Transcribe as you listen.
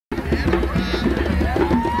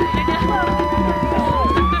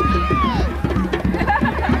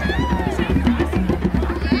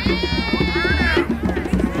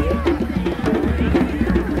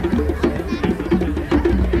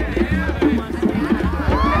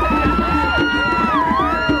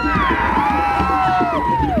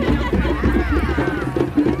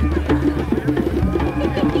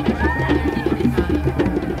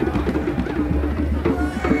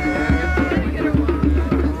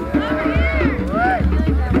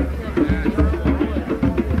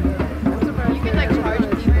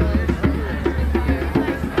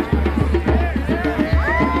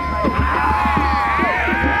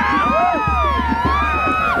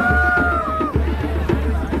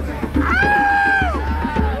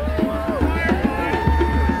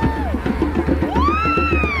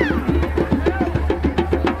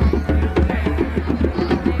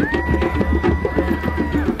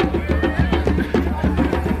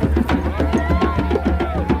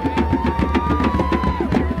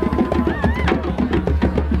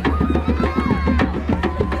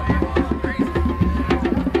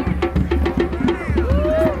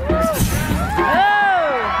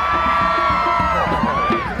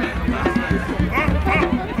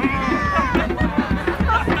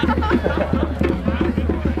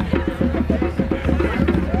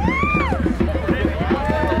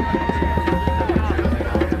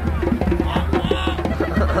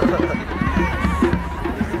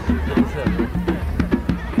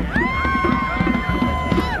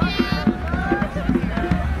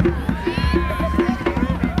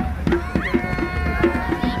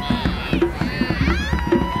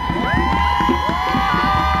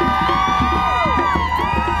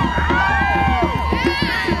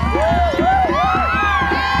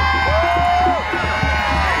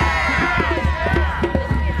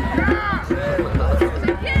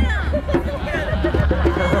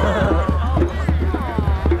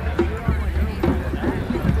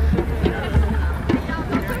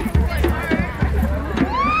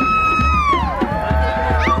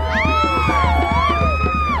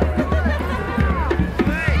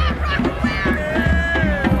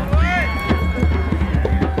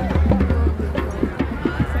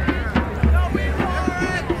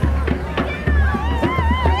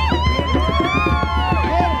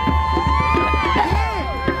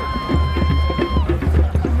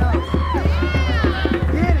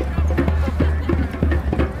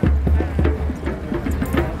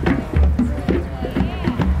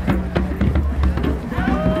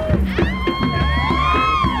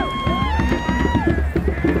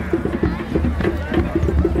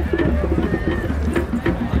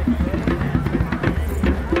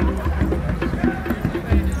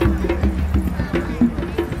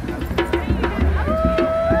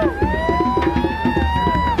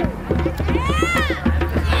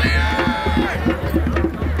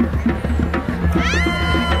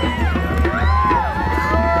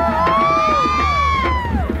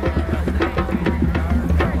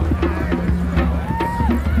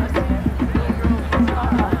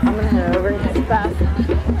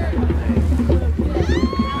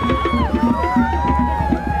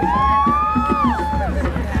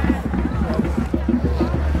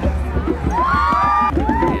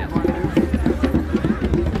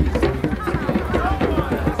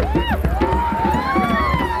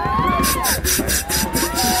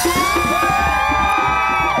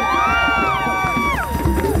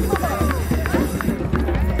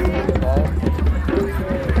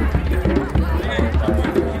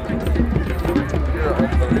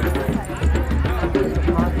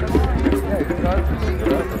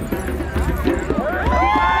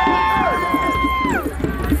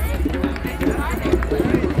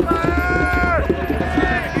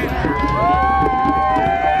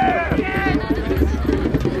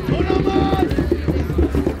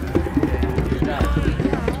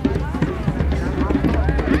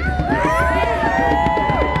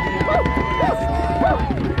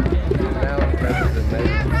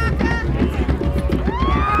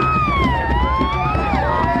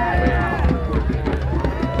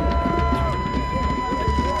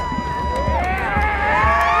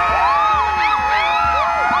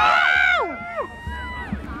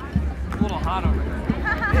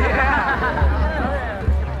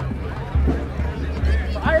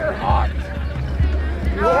Fire hot.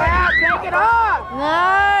 Yeah, take it off.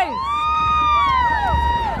 Nice.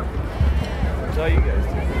 That's all you guys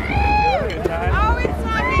do. Good time. Oh, it's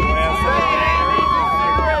not me.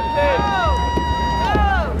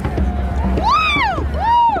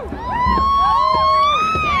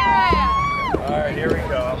 All right, here we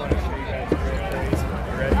go. I'm going to show you guys the real face. You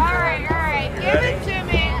ready? All right. Give it to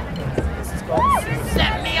me. This is called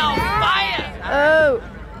Set me on fire. Oh.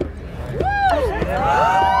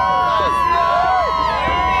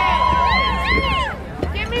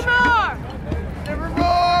 Give me more. Never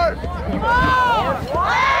more. More.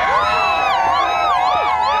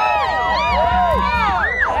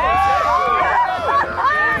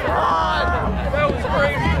 That was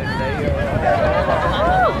crazy.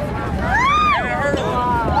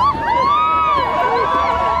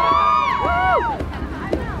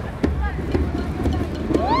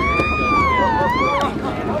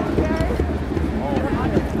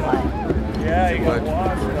 Yeah, you got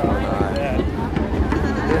washed out like that.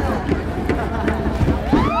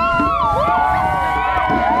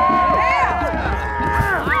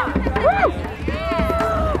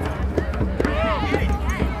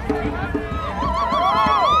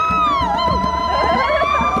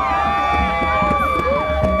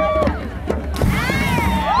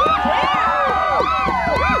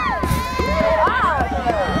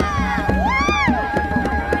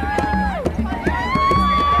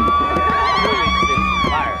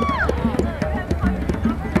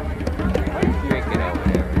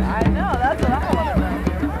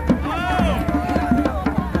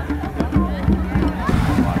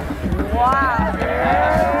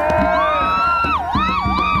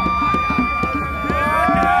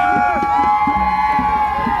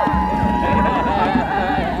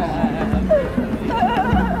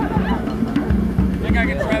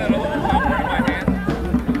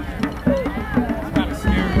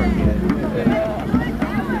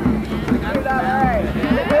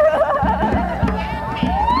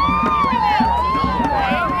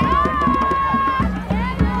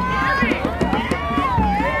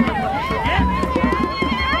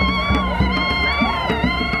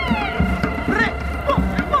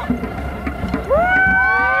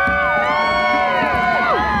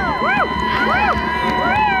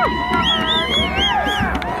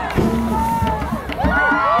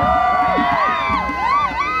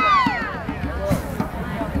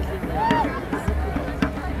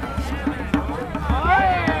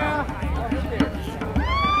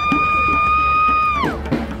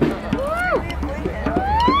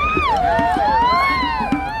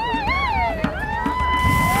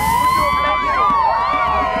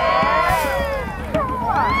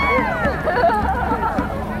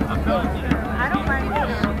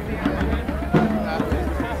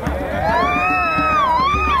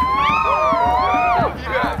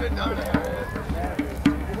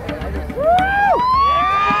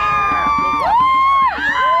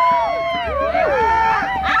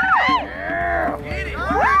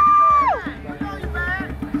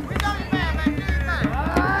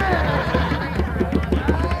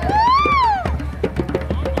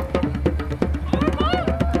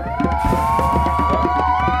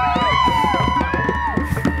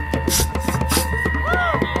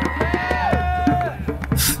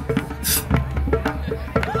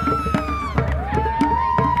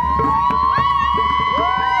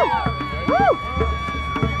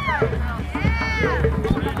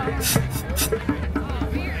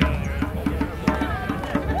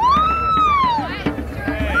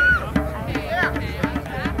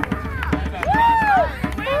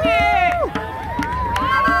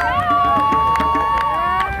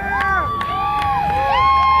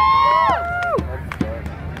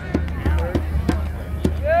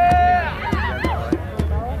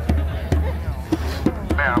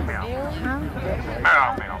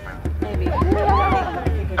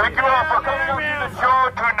 Thank you all for coming out to the show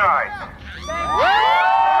tonight.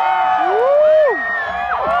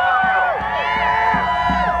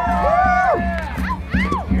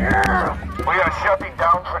 We are shutting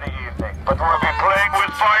down for the evening, but we'll be playing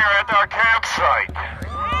with fire at our campsite.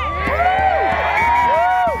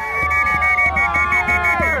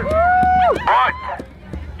 But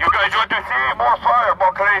you guys want to see more fire,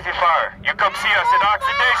 more crazy fire? You come see us at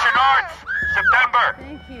Oxidation Arts, September.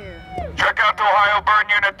 Thank you. Check out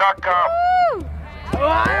OhioBurnUnit.com.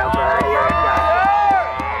 OhioBurnUnit.com.